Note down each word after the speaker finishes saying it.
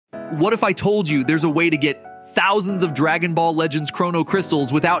what if I told you there's a way to get thousands of Dragon Ball Legends Chrono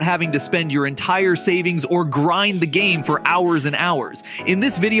crystals without having to spend your entire savings or grind the game for hours and hours? In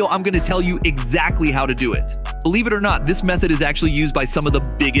this video, I'm going to tell you exactly how to do it. Believe it or not, this method is actually used by some of the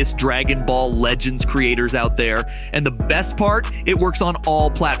biggest Dragon Ball Legends creators out there. And the best part, it works on all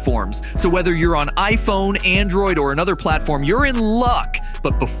platforms. So whether you're on iPhone, Android, or another platform, you're in luck.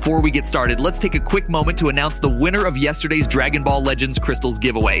 But before we get started, let's take a quick moment to announce the winner of yesterday's Dragon Ball Legends Crystals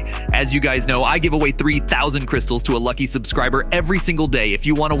giveaway. As you guys know, I give away 3,000 crystals to a lucky subscriber every single day. If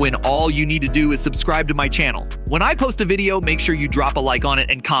you want to win, all you need to do is subscribe to my channel. When I post a video, make sure you drop a like on it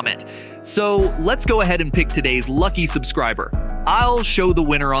and comment. So let's go ahead and pick today's lucky subscriber. I'll show the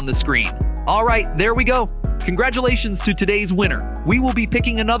winner on the screen. All right, there we go. Congratulations to today's winner. We will be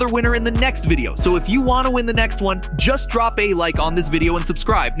picking another winner in the next video, so if you want to win the next one, just drop a like on this video and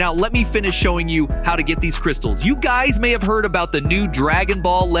subscribe. Now, let me finish showing you how to get these crystals. You guys may have heard about the new Dragon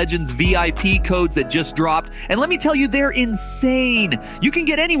Ball Legends VIP codes that just dropped, and let me tell you, they're insane. You can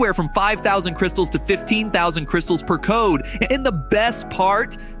get anywhere from 5,000 crystals to 15,000 crystals per code, and the best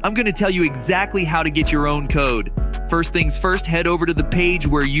part, I'm going to tell you exactly how to get your own code. First things first, head over to the page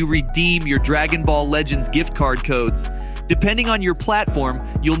where you redeem your Dragon Ball Legends gift card codes. Depending on your platform,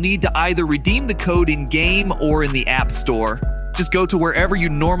 you'll need to either redeem the code in-game or in the App Store. Just go to wherever you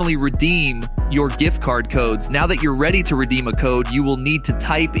normally redeem your gift card codes. Now that you're ready to redeem a code, you will need to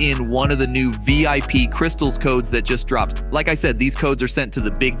type in one of the new VIP crystals codes that just dropped. Like I said, these codes are sent to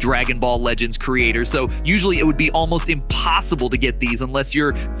the big Dragon Ball Legends creators, so usually it would be almost impossible to get these unless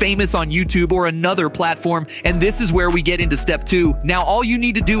you're famous on YouTube or another platform, and this is where we get into step 2. Now all you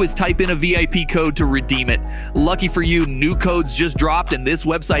need to do is type in a VIP code to redeem it. Lucky for you, new codes just dropped and this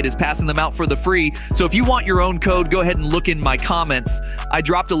website is passing them out for the free, so if you want your own code, go ahead and look in my comments. I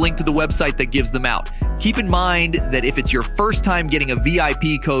dropped a link to the website that gives them out. Keep in mind that if it's your first time getting a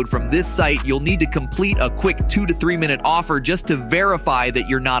VIP code from this site, you'll need to complete a quick 2 to 3 minute offer just to verify that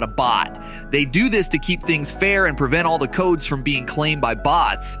you're not a bot. They do this to keep things fair and prevent all the codes from being claimed by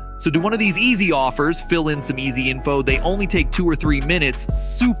bots. So do one of these easy offers, fill in some easy info. They only take 2 or 3 minutes,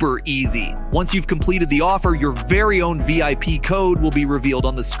 super easy. Once you've completed the offer, your very own VIP code will be revealed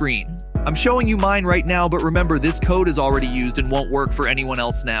on the screen. I'm showing you mine right now, but remember, this code is already used and won't work for anyone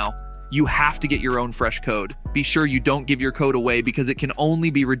else now. You have to get your own fresh code. Be sure you don't give your code away because it can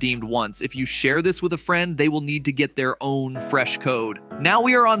only be redeemed once. If you share this with a friend, they will need to get their own fresh code. Now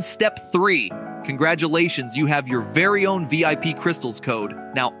we are on step 3. Congratulations, you have your very own VIP crystals code.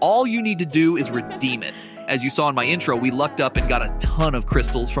 Now all you need to do is redeem it. As you saw in my intro, we lucked up and got a ton of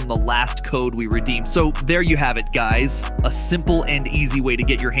crystals from the last code we redeemed. So there you have it, guys. A simple and easy way to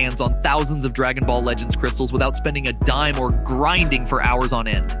get your hands on thousands of Dragon Ball Legends crystals without spending a dime or grinding for hours on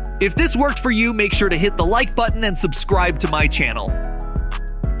end. If this worked for you, make sure to hit the like button and subscribe to my channel.